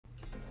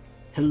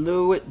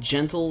Hello,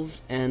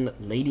 gentles and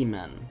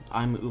ladymen.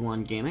 I'm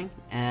Ulan Gaming,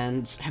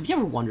 and have you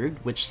ever wondered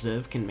which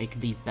civ can make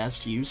the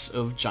best use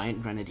of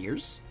Giant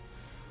Grenadiers?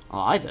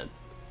 I did.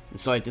 And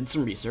so I did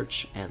some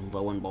research, and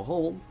lo and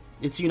behold,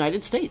 it's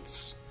United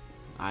States.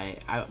 I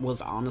was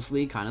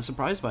honestly kind of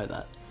surprised by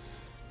that.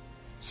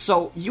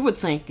 So you would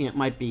think it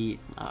might be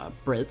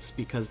Brits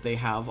because they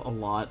have a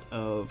lot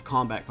of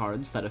combat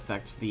cards that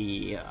affects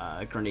the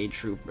grenade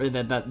trooper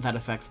that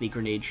affects the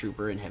grenade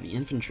trooper and heavy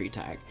infantry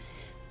tag.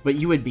 But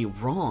you would be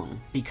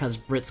wrong, because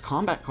Brits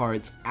combat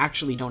cards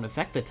actually don't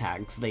affect the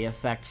tags, they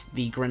affect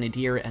the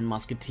Grenadier and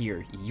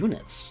Musketeer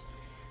units.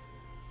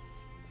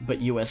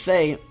 But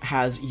USA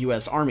has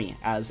US Army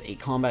as a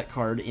combat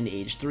card in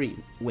Age 3,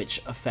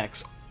 which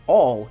affects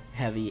all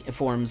heavy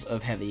forms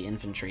of heavy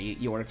infantry,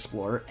 your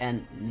Explorer,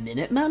 and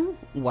Minutemen?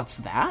 What's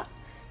that?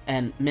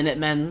 And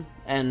Minutemen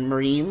and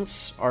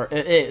Marines are...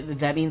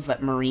 that means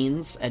that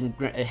Marines and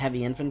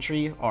heavy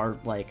infantry are,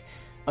 like,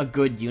 a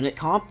good unit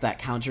comp that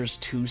counters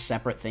two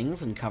separate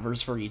things and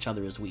covers for each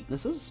other's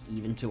weaknesses,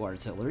 even to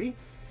artillery.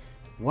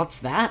 What's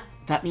that?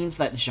 That means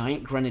that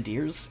Giant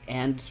Grenadiers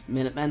and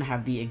Minutemen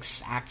have the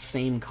exact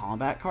same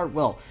combat card?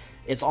 Well,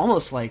 it's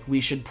almost like we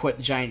should put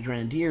Giant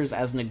Grenadiers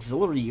as an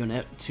auxiliary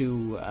unit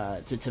to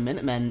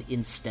Minutemen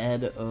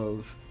instead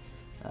of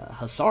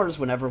Hussars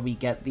whenever we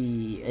get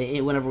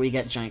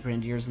Giant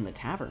Grenadiers in the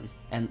tavern.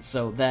 And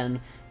so then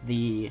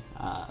the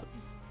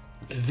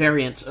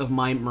variant of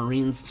my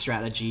Marines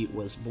strategy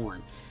was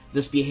born.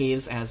 This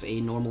behaves as a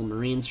normal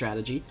Marine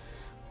strategy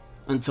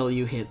until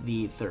you hit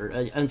the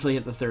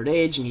third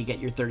age and you get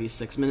your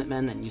 36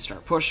 Minutemen and you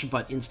start push,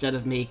 but instead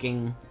of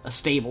making a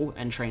stable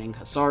and training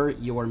Hussar,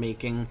 you are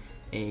making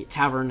a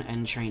tavern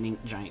and training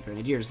Giant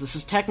Grenadiers. This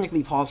is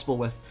technically possible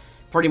with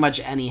pretty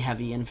much any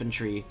heavy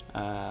infantry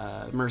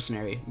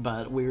mercenary,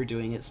 but we're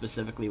doing it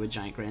specifically with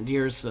Giant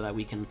Grenadiers so that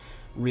we can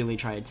really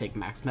try to take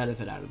max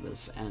benefit out of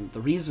this. And the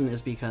reason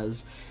is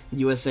because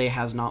USA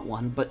has not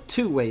one, but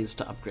two ways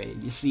to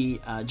upgrade. You see,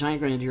 Giant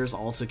Grenadiers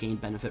also gain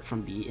benefit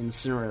from the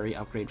Incinerary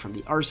upgrade from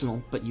the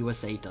Arsenal, but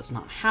USA does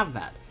not have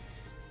that.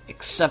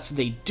 Except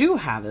they do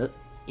have it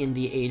in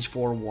the Age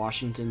 4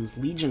 Washington's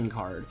Legion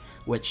card,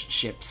 which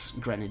ships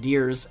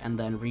Grenadiers and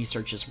then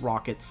researches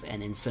rockets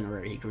and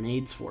Incinerary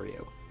grenades for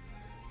you.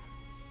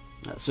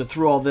 So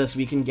through all this,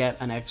 we can get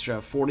an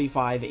extra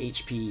 45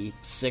 HP,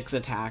 6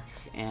 attack,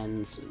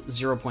 and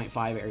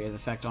 0.5 area of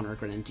effect on our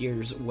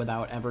Grenadiers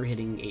without ever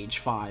hitting Age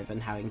 5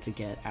 and having to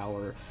get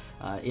our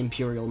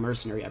Imperial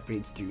Mercenary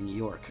upgrades through New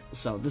York.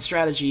 So the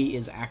strategy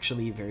is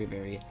actually very,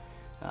 very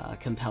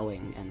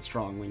compelling and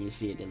strong when you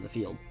see it in the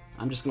field.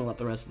 I'm just going to let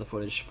the rest of the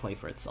footage play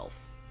for itself.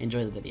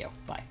 Enjoy the video.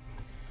 Bye.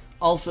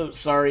 Also,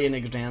 sorry in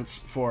advance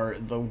for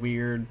the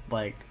weird,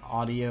 like,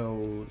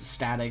 audio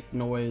static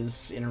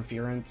noise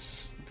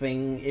interference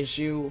thing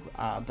issue.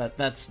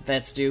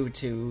 That's due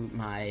to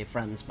my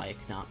friend's mic,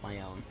 not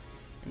my own,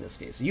 in this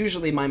case.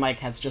 Usually my mic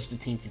has just a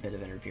teensy bit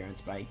of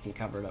interference, but I can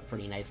cover it up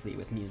pretty nicely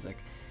with music.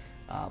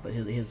 But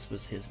his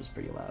was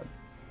pretty loud.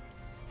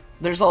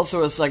 There's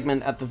also a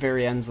segment at the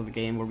very ends of the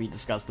game where we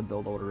discuss the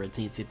build order a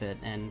teensy bit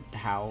and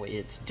how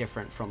it's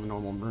different from the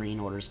normal Marine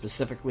order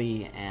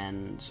specifically,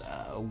 and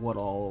what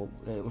all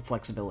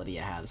flexibility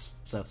it has.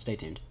 So stay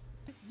tuned.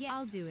 Yeah,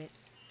 I'll do it.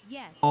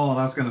 Yes. Oh,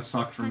 that's gonna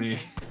suck for me.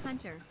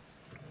 Hunter.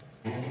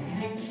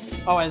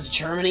 Oh, as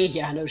Germany?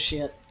 Yeah, no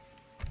shit.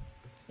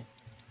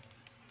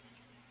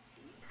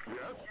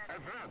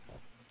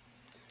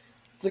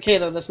 It's okay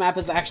though, this map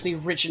is actually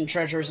rich in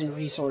treasures and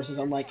resources,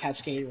 unlike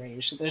Cascade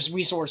Range. There's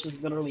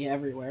resources literally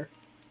everywhere.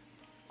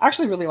 I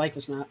actually really like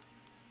this map.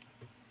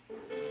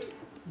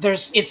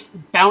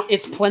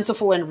 It's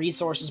plentiful in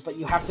resources, but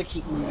you have to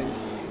keep moving.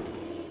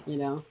 You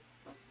know?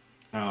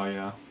 Oh,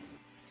 yeah.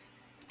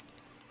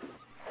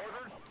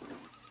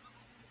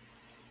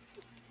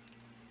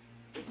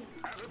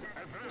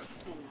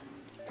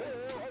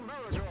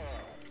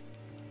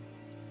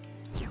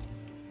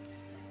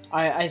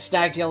 I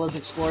snagged Yellow's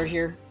Explorer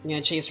here. I'm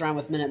gonna chase around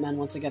with Minutemen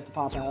once I get the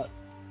pop out.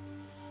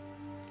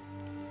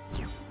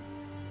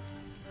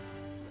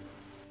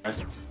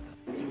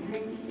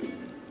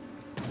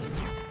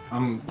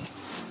 I'm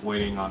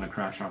waiting on a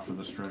crash off of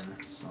this treasure,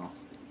 so...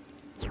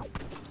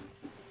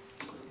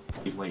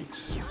 Be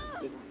late.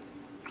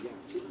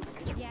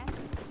 Yes.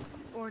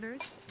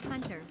 Orders.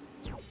 Hunter.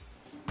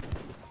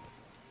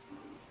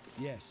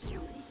 Yes.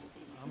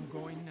 I'm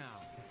going now.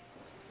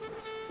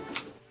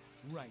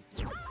 Right.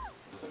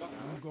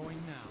 I'm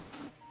going now.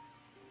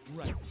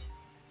 Right.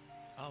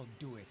 I'll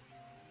do it.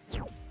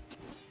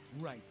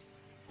 Right.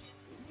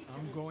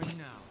 I'm going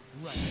now.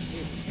 Right.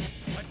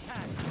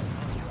 Attack!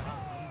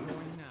 I'm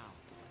going now.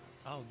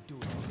 I'll do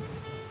it.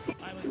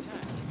 I'll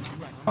attack.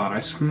 Right. God, I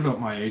screwed up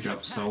my age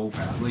up so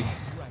badly.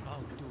 Right. I'll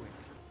do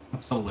it.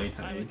 I'm so late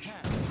to I'll age.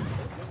 attack.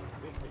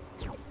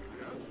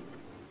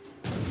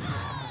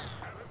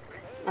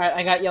 Alright,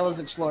 I got Yellow's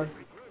Explorer.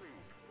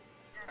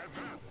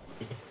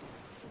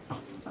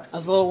 I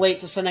was a little late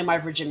to sending my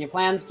Virginia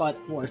plans,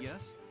 but worth.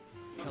 Yes?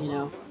 You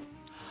know.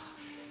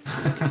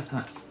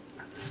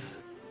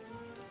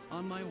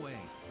 On my way.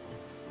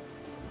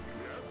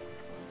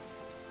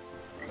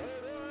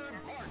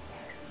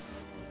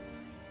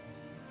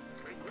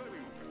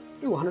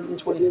 Ooh,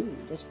 120 food.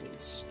 Yes,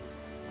 please.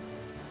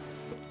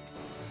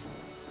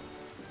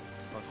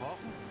 Votre ordre?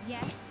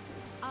 Yes,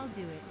 I'll do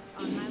it.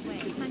 On my way.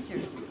 Hunter.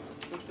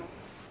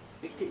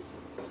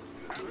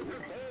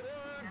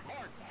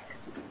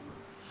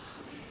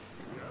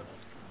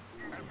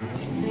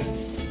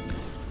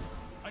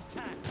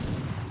 Attack!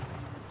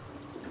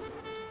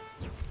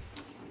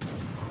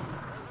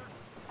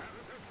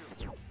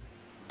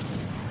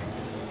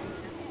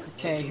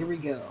 Okay, here we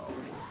go.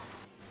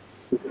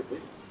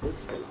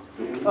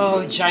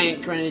 Oh,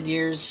 Giant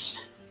Grenadiers.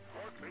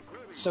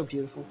 It's so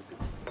beautiful.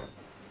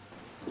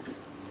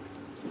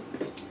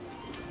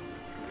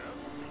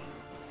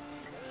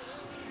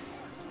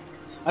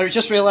 I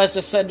just realized I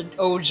said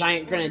 "Oh,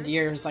 Giant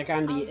Grenadiers" like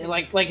on the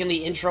like in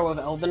the intro of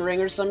Elden Ring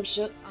or some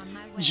shit. On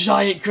my way.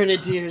 Giant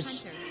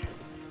Grenadiers. Hunter.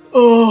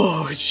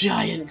 Oh,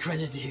 Giant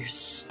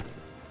Grenadiers.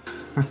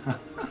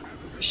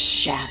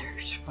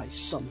 Shattered by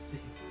something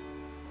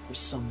or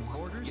someone.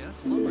 Orders?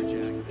 Yes,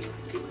 lumberjack.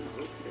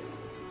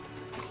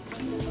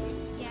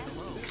 Yes.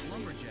 Hello,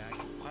 lumberjack.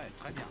 Prêt,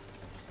 très bien.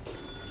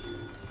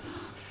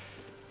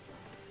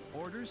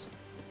 Orders?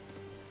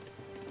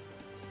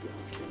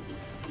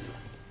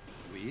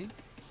 Oui,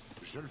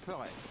 je le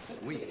ferai.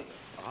 Oui,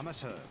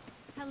 ramasseur.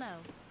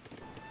 Hello.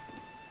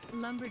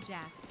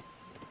 Lumberjack.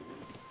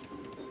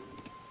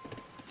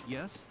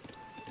 Yes.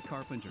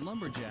 Carpenter.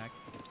 Lumberjack.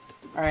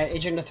 Alright,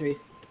 aging to 3.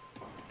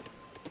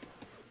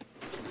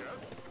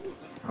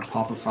 A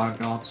pop of 5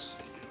 dots.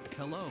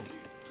 Hello.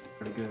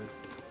 Pretty good.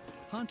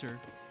 Hunter.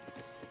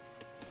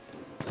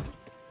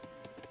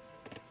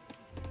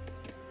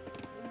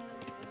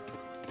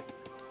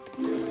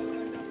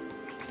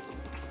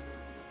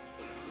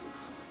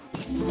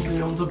 We'll be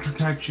able to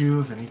protect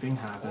you if anything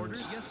happens.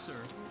 Orders? Yes, sir.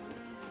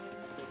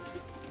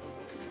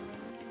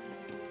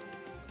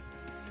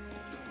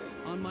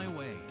 On my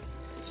way.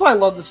 That's why I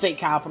love the state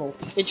capitol.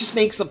 It just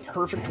makes a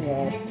perfect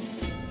wall.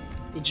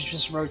 It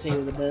just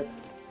rotated a bit.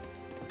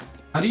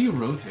 How do you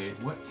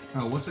rotate? What?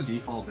 Oh, what's the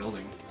default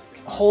building?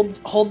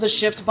 Hold the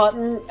shift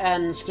button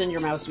and spin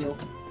your mouse wheel.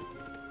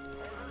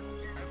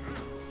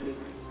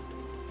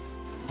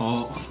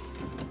 Oh.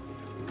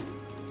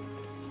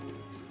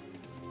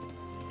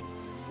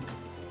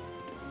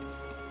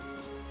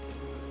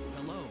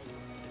 Hello.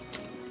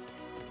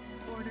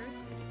 Orders.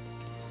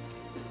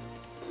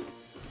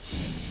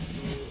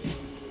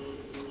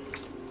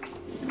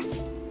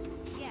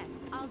 Yes,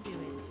 I'll do it.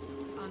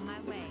 On my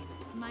way.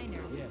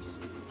 Minor. Yes.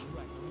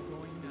 Right, I'm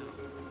going now.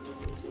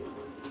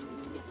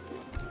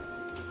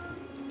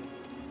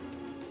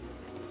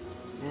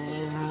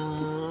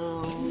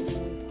 And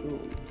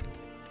boom.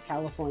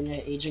 California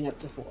aging up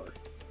to 4.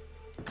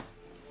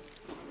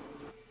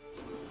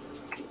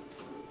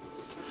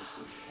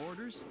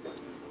 Orders?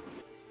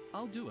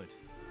 I'll do it.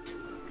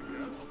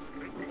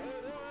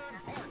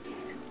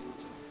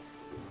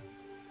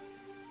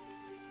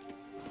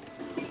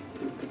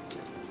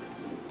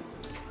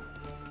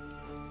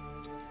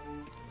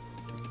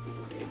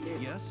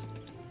 Yes?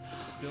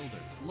 Builder.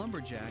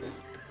 Lumberjack.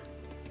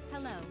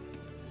 Hello.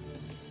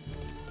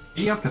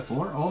 E up to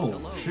 4? Oh,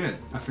 Hello. shit.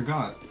 I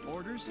forgot.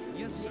 Orders?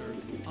 Yes, sir.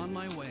 On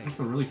my way. That's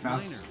a really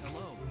fast... Minor.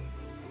 Hello.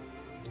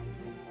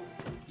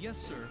 Yes,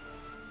 sir.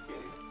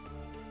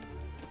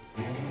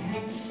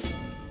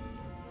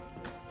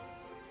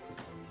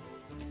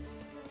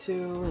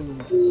 2, and then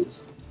this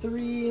is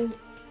 3.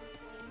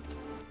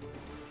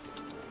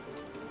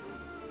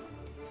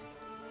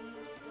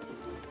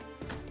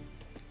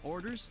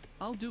 Orders?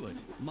 I'll do it.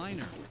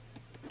 Minor.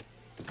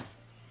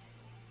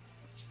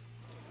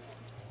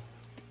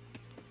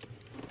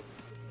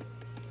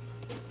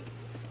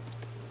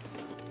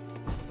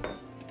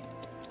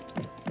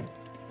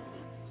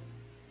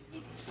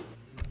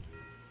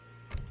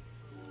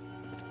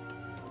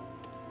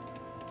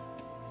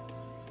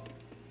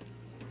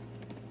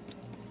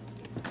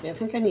 Yeah, I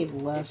think I need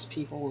less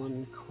people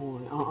on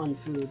coin, on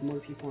food, more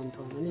people on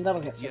coin. I mean, that'll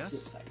get fixed in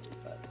a Yes? second,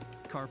 but...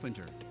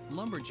 Carpenter.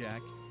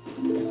 Lumberjack.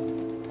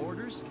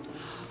 Orders?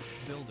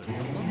 Builder.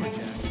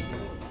 Lumberjack.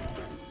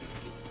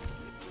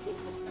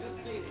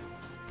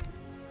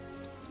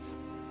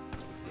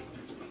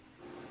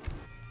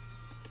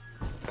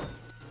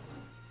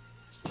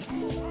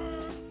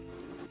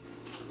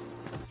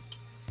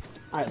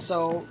 Alright,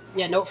 so,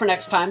 yeah, note for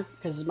next time,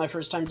 because this is my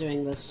first time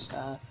doing this.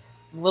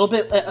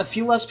 A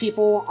few less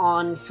people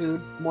on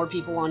food, more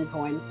people on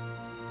coin.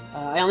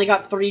 I only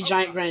got 3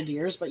 Giant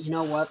Grenadiers, but you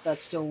know what?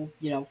 That's still,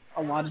 you know,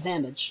 a lot of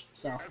damage,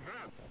 so...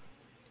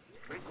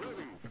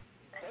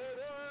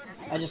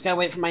 I just gotta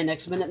wait for my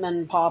next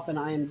Minutemen pop, and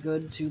I am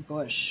good to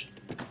push.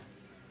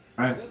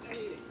 Alright.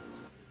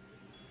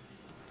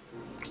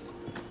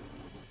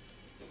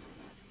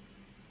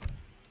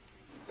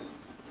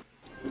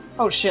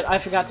 Oh shit, I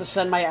forgot to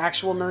send my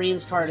actual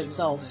Marines card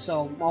itself,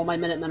 so all my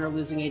Minutemen are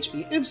losing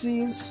HP.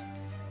 Oopsies!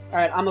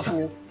 Alright, I'm a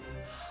fool.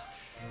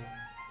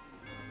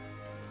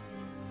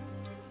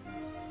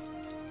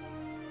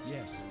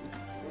 Yes.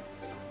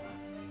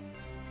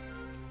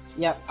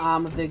 Yep,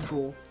 I'm a big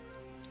fool.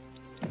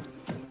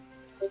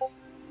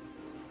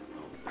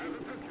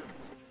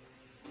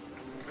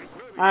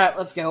 Alright,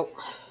 let's go.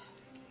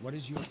 What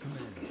is your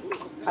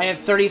command? I have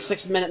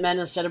 36 Minutemen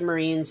instead of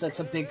Marines. That's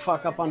a big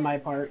fuck up on my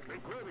part.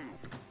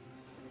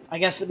 I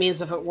guess it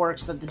means if it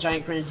works that the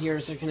Giant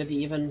Grenadiers are going to be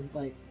even,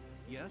 like,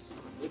 Yes.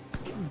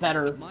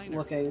 better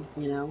looking,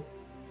 you know?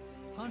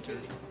 Hunter.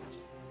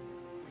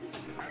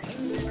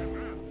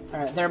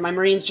 Alright, there, my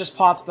Marines just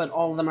popped, but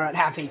all of them are at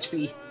half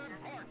HP.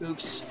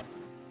 Oops.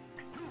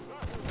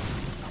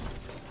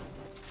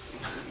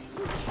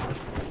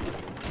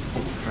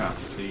 Crap,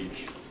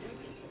 siege.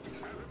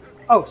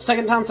 Oh,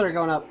 second town center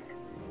going up.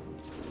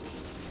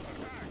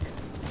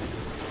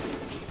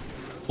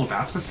 Oh,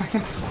 that's the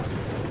second?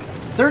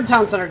 Third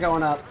town center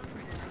going up.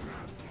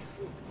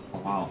 Oh,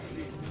 wow.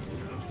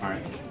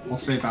 Alright, I'll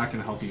stay back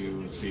and help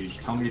you, siege.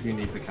 Tell me if you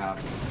need the cap.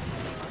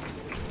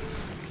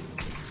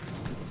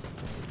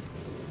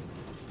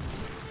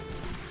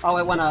 Oh,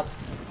 it went up.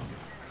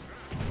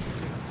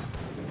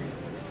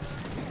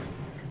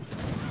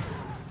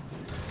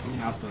 You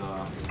have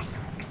the...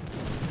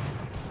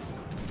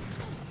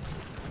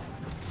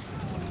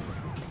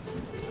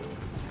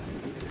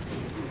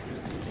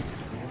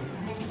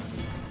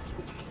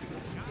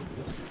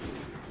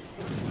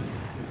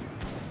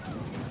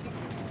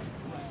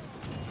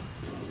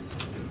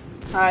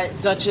 Alright,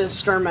 Dutch's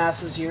skirm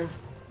mass is here.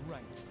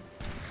 Right.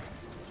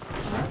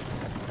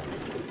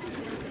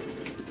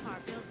 Car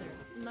builder.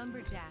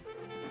 Lumberjack.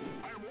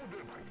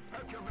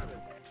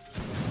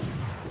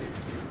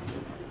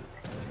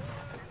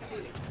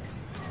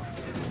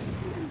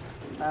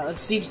 Alright,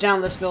 let's siege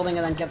down this building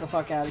and then get the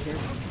fuck out of here.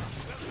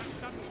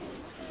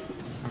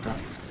 Okay.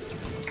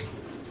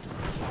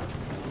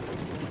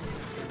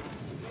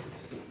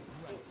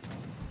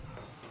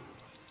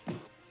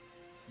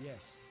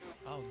 Yes.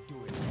 I'll do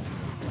it.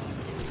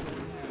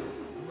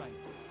 Right. Right.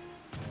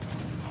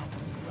 I'll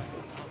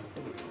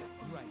do it.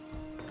 Right.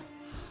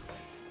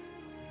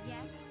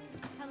 Yes.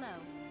 Hello.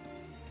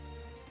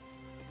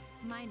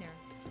 Minor.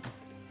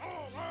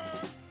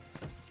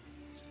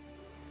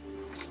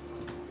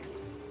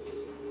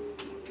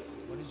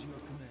 What is your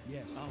command?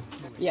 Yes. I'll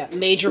do it. Yeah,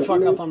 major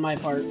fuck up on my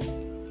part.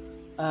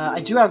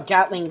 I do have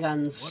Gatling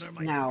guns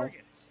now.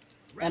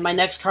 And my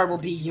next card will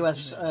be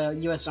US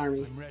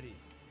Army. I'm ready.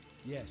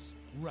 Yes.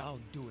 I'll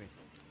do it.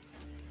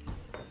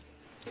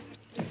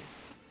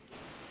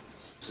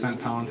 Sent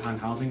Palatine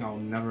housing, I'll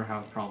never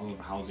have a problem with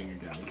housing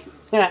again.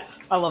 Yeah,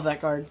 I love that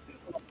card.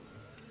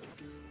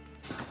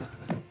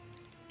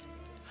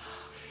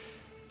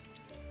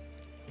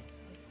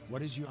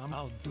 What is your...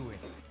 I'll do it.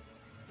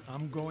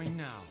 I'm going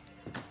now.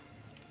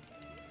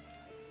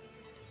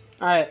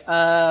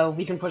 Alright,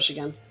 we can push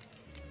again.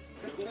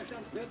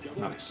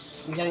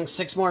 Nice. I'm getting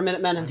 6 more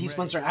Minutemen, and these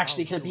ones are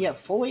actually going to be at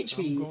full I'm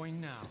HP.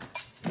 going now.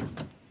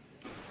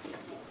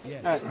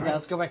 Yes. Alright, yeah,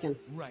 let's go back in.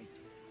 Right.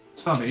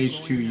 It's about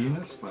H2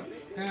 units, but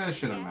it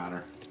shouldn't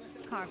matter.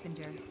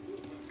 Carpenter.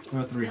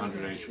 We're at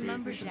 300 HP, we should be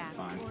Lumberjack.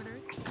 fine.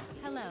 Orders.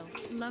 Hello.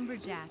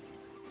 Lumberjack.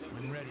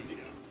 I'm ready.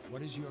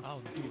 What is your...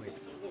 I'll do it.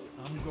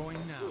 I'm going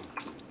now.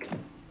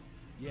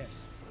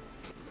 Yes.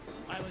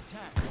 I'll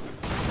attack.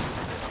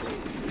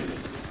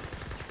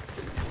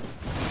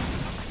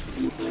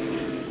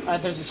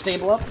 Alright, there's a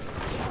stable up.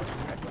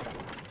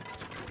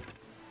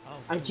 I'll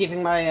I'm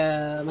keeping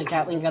my my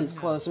Gatling guns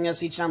close. I'm going to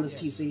siege down this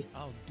TC.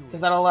 I'll do Because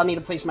it. that'll allow me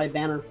to place my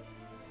banner.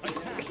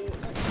 Attack.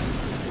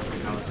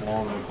 Now it's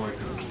wall real quick.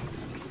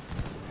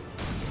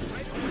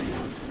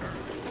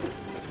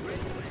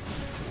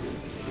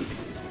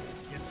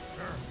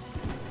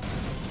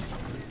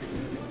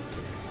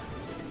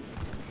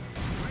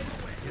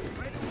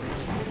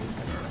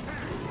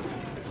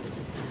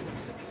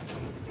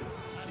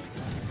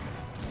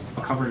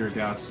 I'll cover your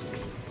gas.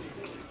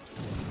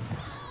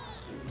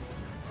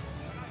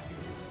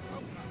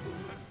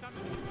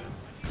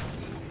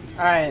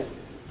 Alright.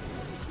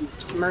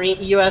 Marine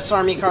US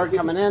Army card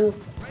coming in.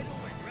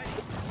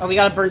 Oh, we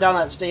gotta burn down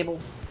that stable.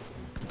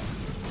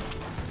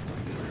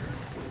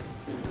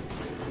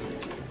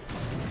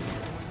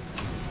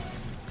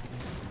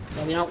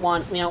 Yeah, we don't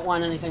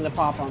want anything to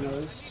pop on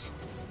those.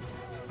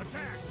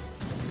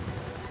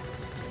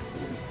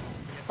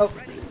 Oh,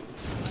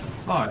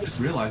 Oh, I just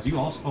realized you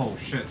also. Oh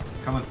shit,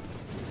 coming.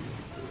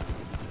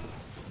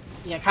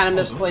 yeah, kind of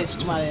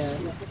misplaced my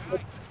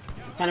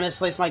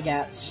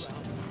gats.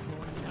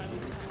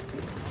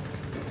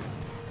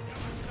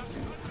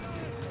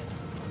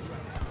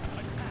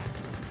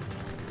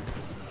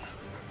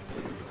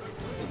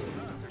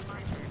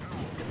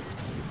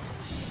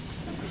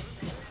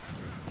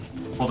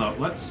 Hold up,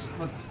 let's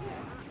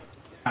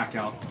back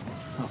out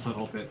a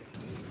little bit.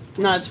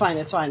 No, it's fine,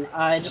 it's fine.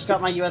 I just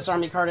got my US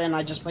Army card in,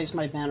 I just placed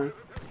my banner.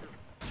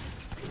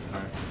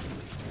 Alright.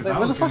 Wait,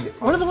 where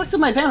the fuck did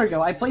my banner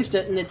go? I placed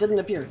it and it didn't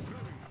appear.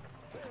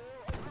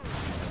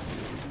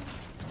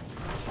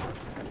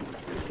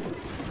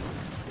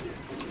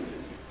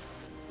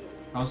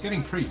 I was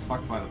getting pretty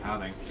fucked by the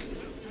padding.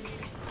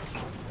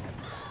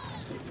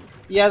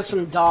 You have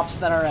some DOPs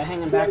that are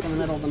hanging back in the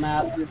middle of the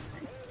map.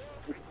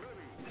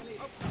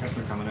 Guess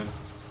they're coming in.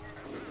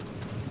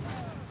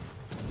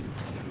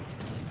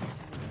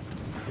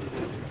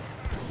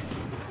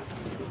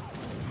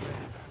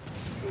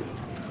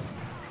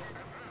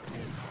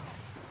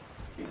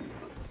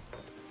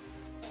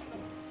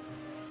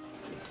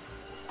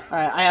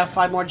 Alright, I have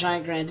 5 more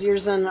Giant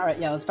Grenadiers in. Alright,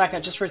 yeah, let's back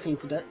up just for a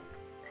teensy bit.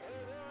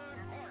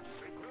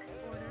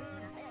 Orders.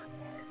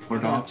 4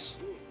 dogs.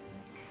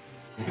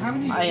 Do you have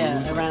any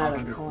I food, ran like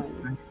out of 500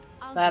 coin.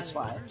 I'll That's do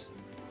it. why.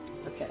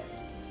 Okay.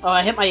 Oh,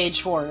 I hit my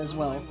age 4 as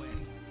well.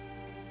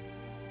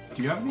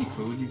 Do you have any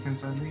food you can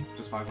send me?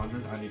 Just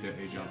 500? I need to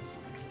age up.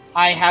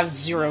 I have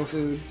 0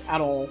 food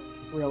at all,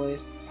 really.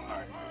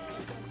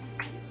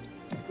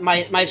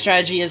 Alright. My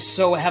strategy is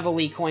so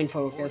heavily coin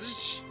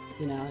focused.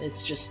 You know,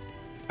 it's just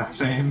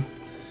Same.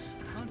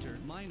 Hunter,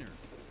 miner.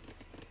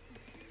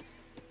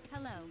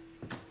 Hello.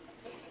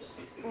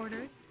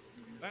 Orders.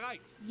 Right.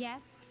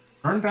 Yes.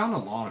 Burn down a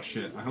lot of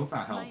shit. I hope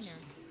that Minor. helps.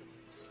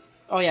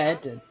 oh yeah,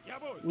 it did.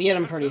 We hit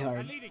him pretty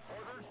hard.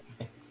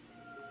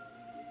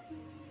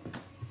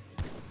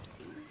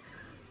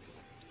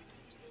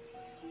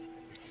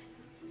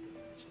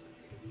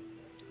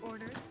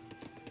 Orders.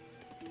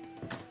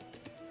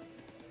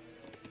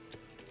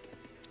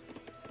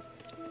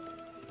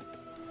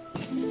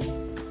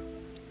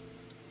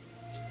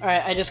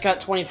 Alright, I just got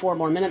 24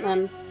 more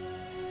Minutemen.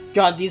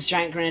 God, these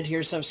Giant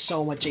Grenadiers have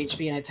so much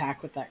HP and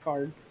attack with that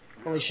card.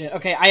 Holy shit.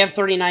 Okay, I have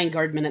 39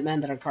 Guard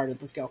Minutemen that are carded.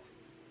 Let's go.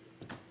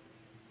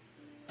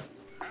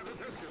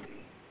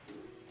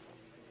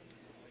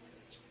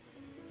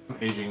 I'm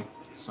aging,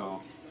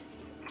 so.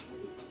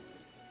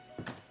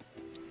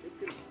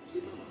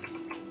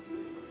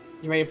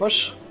 You ready to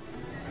push?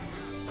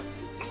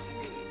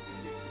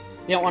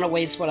 You don't want to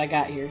waste what I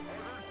got here.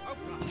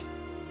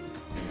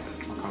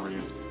 I'll cover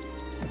you.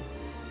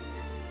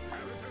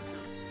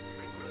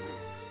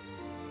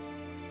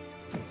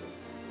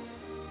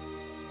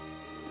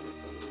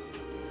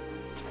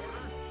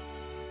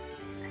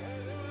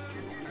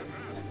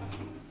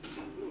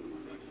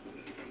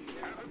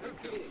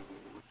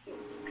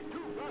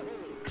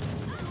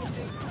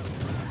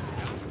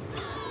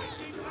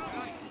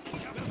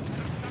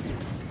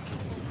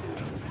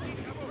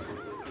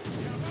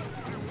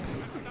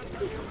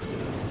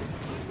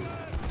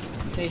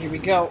 Okay, here we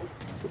go.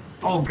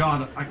 Oh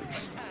god,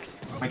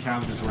 my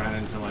cav just ran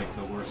into like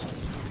the worst.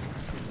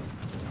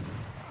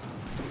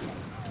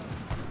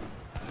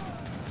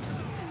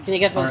 Can you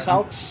get those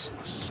Alright,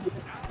 Falks?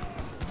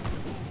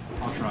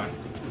 I'll try.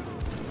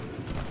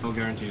 No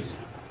guarantees.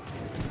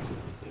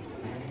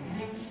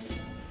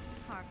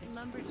 Park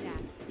lumberjack.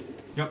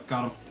 Yep,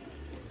 got him.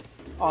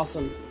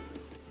 Awesome.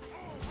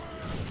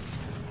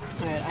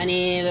 Alright, I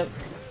need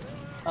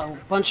a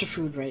bunch of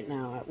food right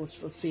now.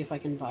 Let's see if I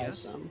can buy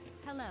some.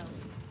 Hello.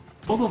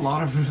 Pulled a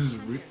lot of his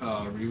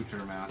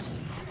Reuter mass.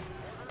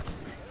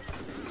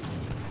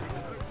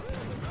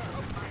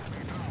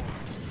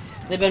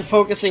 They've been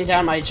focusing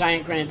down my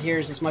Giant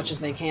Grenadiers as much as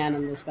they can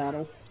in this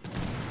battle.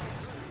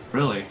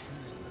 Really?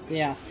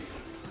 Yeah.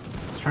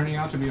 It's turning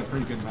out to be a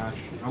pretty good match.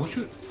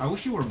 I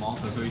wish you were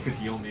Malta so you could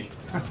heal me.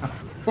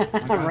 My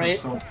guys are Right.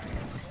 so-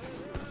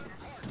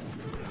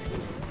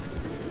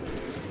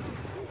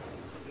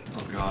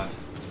 Oh god.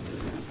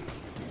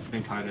 I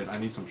think I did. I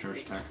need some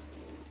church tech.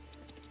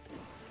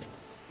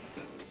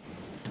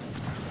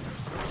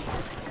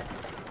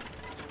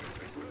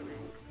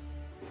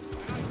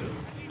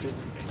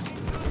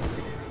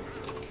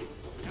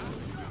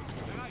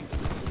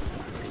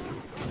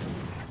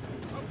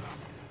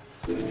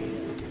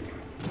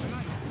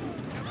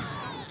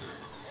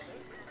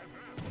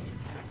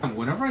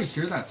 Whenever I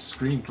hear that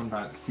scream from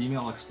that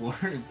female explorer,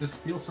 it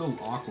just feels so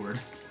awkward.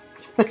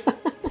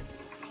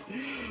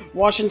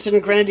 Washington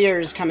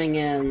Grenadiers coming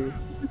in.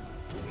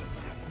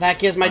 That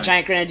gives my Right.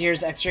 Giant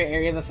Grenadiers extra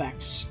area of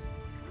effects.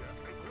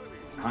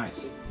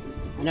 Nice.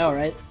 I know,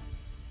 right?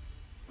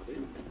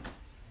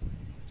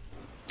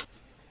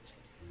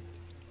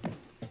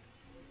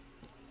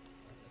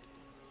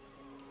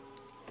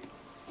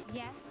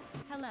 Yes.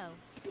 Hello.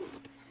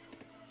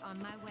 On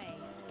my way.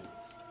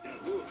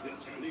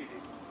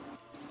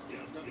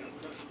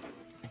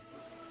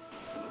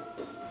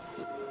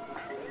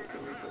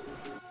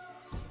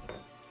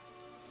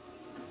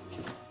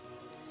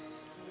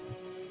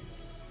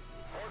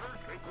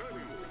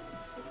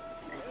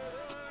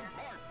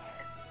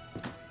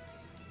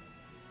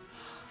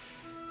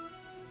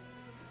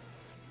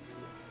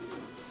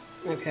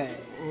 Okay,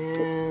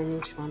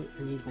 and come on,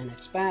 I need my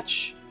next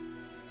batch.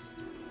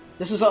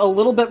 This is a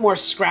little bit more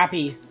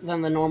scrappy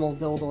than the normal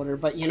build order,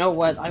 but you know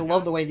what? I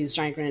love the way these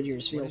Giant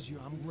Grenadiers feel. What is your...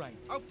 I'm right.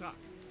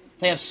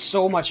 They have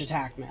so much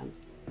attack, man.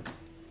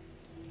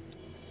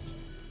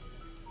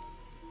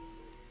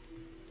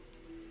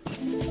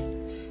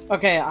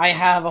 Okay, I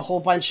have a whole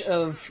bunch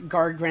of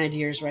Guard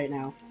Grenadiers right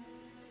now.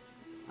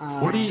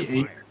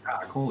 48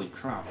 attack, holy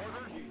crap.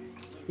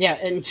 Yeah,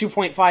 and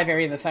 2.5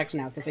 area of effects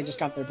now, because they just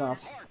got their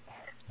buff.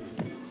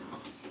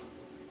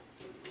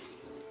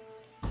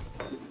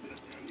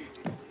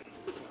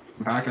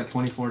 Back at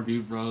 24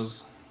 dude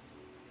bros.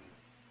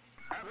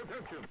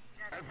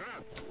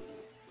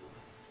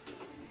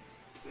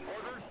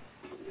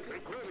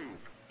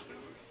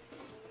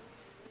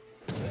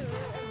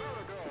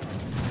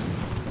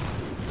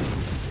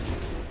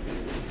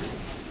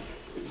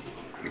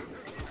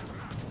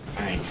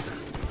 Dang.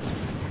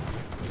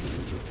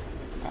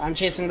 I'm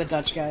chasing the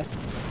Dutch guy.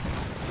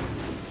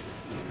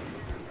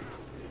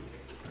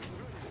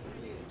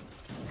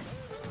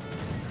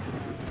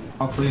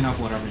 I'll clean up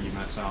whatever you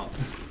mess out.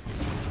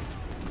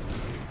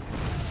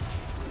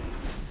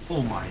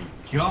 Oh my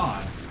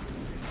god!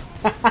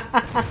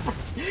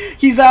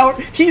 He's out!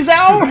 He's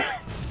out!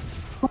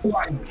 Oh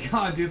my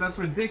god, dude, that's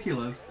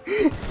ridiculous!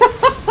 Dude,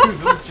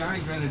 those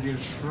Giant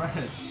Grenadiers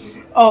shred.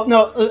 Oh,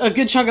 no, a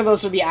good chunk of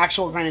those are the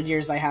actual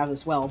Grenadiers I have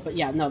as well. But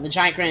yeah, no, the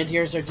Giant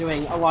Grenadiers are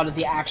doing a lot of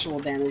the actual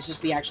damage.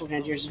 Just the actual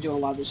Grenadiers are doing a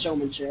lot of the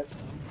showmanship.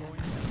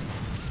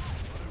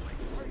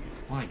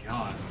 My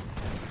god.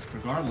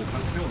 Regardless,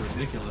 that's still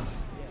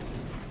ridiculous.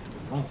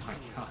 Oh my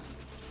god.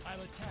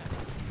 I'll attack.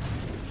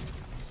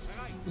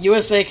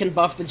 USA can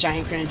buff the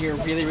Giant Grenadier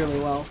really, really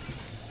well.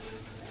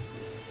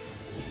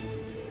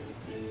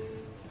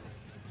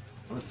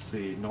 Let's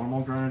see,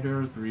 normal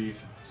Grenadier,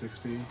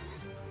 360.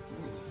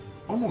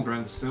 Normal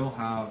Gren still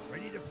have...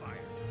 Ready to fire.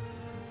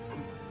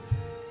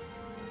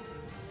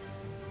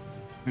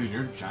 Dude,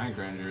 your Giant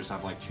Grenadiers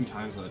have like 2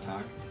 times the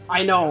attack.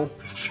 I know.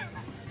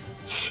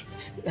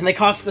 And they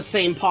cost the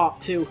same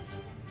pop, too.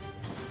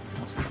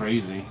 That's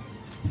crazy.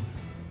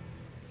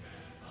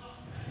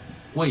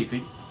 Wait,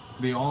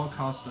 they all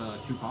cost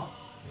 2 pop?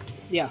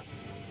 Yeah.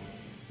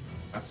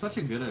 That's such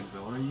a good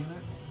auxiliary unit.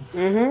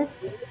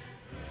 Mm-hmm.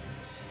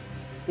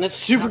 And it's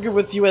super good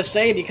with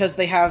USA because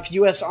they have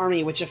US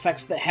Army, which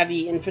affects the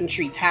heavy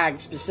infantry tag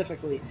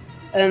specifically.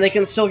 And then they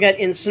can still get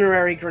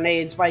incendiary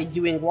grenades by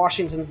doing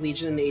Washington's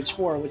Legion in Age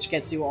 4, which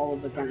gets you all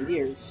of the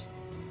Grenadiers.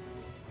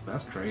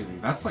 That's crazy.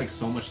 That's like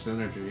so much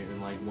synergy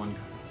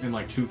in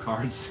like 2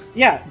 cards.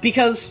 Yeah,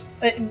 because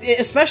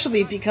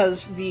especially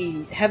because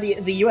the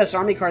US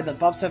Army card that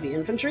buffs heavy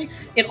infantry,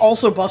 it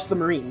also buffs the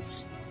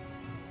Marines.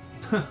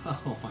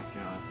 Oh my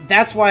god.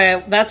 That's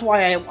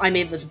why I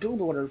made this build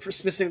order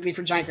specifically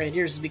for Giant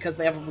Grenadiers, is because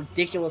they have a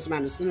ridiculous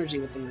amount of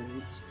synergy with the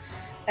Marines.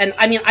 And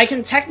I mean, I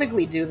can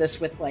technically do this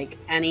with like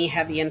any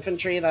heavy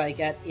infantry that I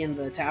get in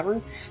the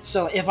tavern.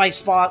 So if I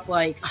spot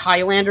like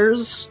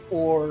Highlanders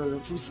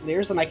or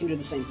Fusiliers, then I can do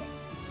the same thing.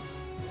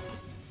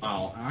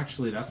 Wow,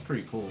 actually, that's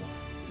pretty cool.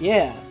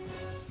 Yeah,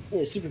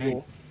 super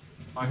cool.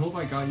 I hope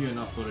I got you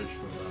enough footage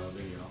for the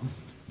video.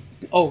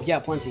 Oh yeah,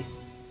 plenty.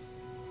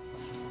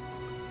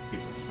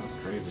 Jesus, that's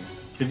crazy.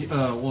 Did you,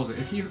 what was it?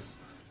 Did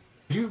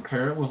you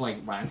pair it with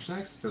like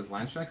Landsknechts? Does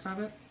Landsknechts have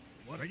it?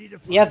 Ready to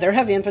fire. Yeah, they're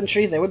heavy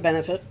infantry. They would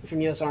benefit from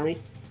US Army.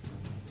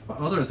 But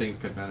other things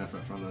could benefit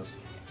from this.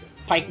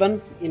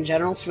 Pikemen, in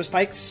general, Swiss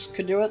pikes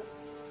could do it.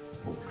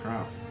 Oh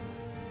crap.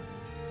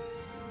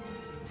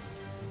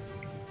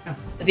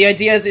 The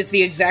idea is it's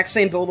the exact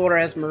same build order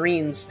as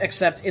Marines,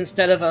 except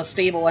instead of a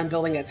stable, I'm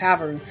building a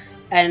tavern,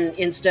 and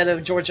instead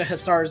of Georgia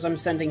Hussars, I'm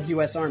sending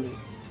US Army.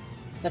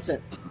 That's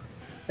it.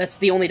 That's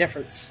the only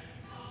difference.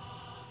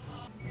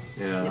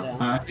 Yeah. You know.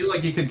 I feel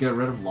like you could get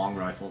rid of long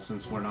rifles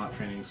since we're not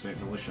training state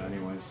militia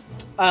anyways.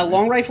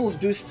 Long rifles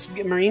boosts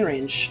Marine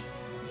range.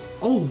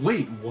 Oh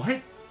wait, what?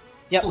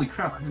 Yep. Holy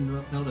crap, I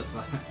didn't notice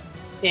that.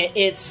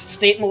 It's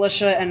state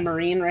militia and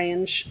Marine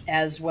range,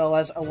 as well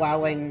as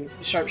allowing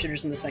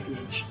sharpshooters in the second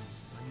age.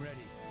 I'm ready.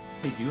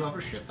 Wait, do you ever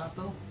ship that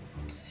though?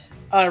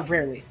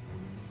 Rarely.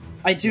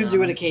 I do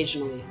Yeah. it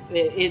occasionally.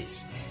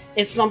 It's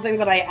something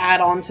that I add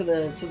on to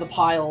the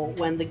pile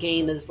when the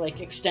game is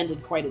like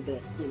extended quite a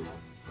bit, you know.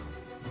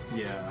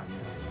 Yeah.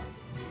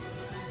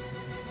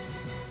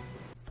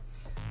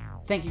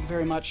 Thank you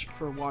very much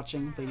for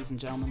watching, ladies and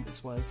gentlemen.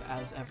 This was,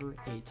 as ever,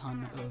 a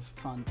ton of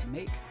fun to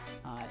make.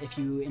 If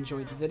you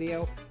enjoyed the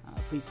video,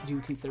 please do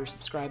consider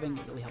subscribing.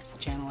 It really helps the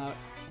channel out,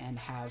 and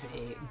have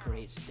a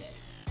great day.